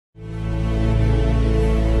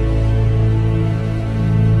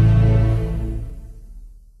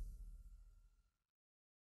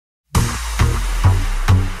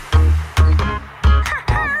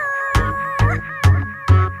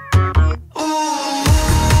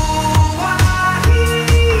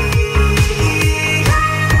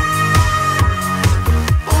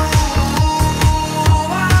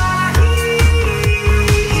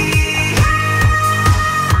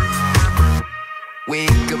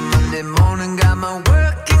up Monday morning, got my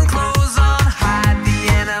working clothes on, hide the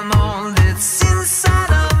animal that's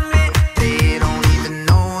inside of me. They don't even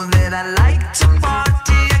know that I like to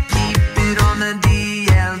party. I keep it on the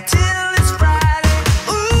DL till it's Friday.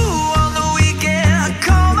 Ooh, on the weekend I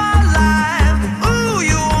come alive. Ooh,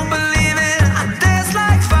 you won't believe it, I dance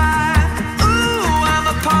like fire. Ooh, I'm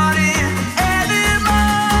a party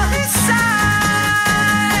animal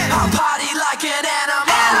inside. I party like an animal.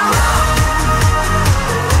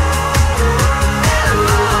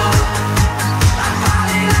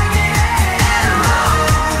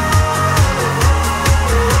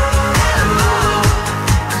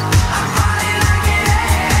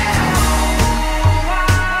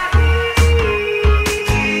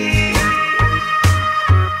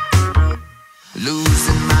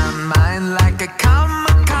 Losing my mind like a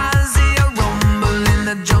kamikaze. I rumble in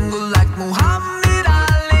the jungle like Muhammad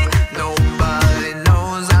Ali. Nobody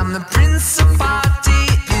knows I'm the prince of party.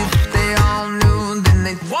 If they all knew, then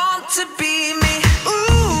they'd want to be me.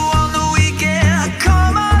 Ooh, on the weekend I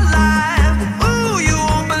come alive. Ooh, you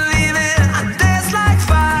won't believe it, I dance like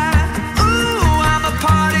fire. Ooh, I'm a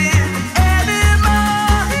party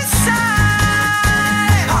animal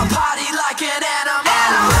inside. I party like an animal.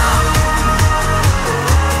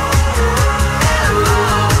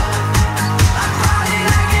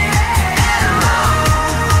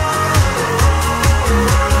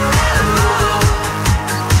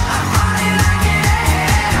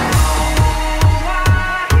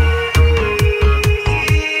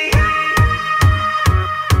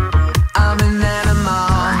 I'm an animal.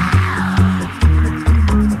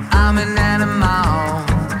 I'm an animal.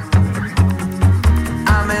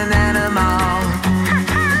 I'm an animal.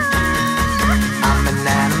 I'm an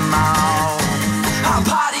animal. I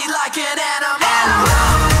party like an animal.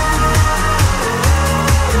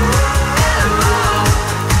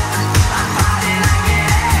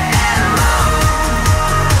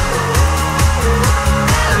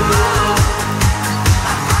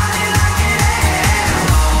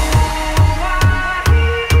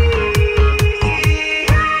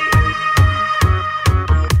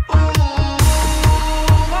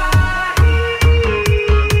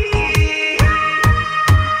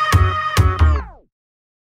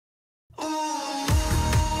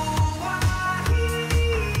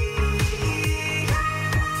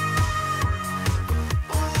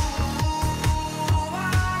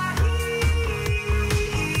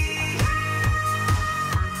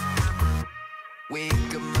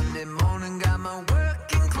 Wake up Monday morning, got my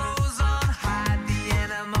working clothes on, hide the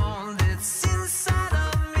animal that's inside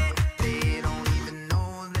of me. They don't even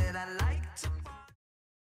know that I like to party.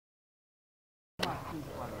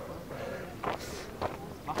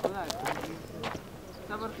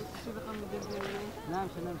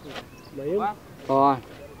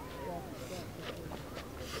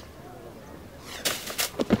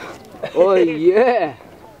 Oh yeah.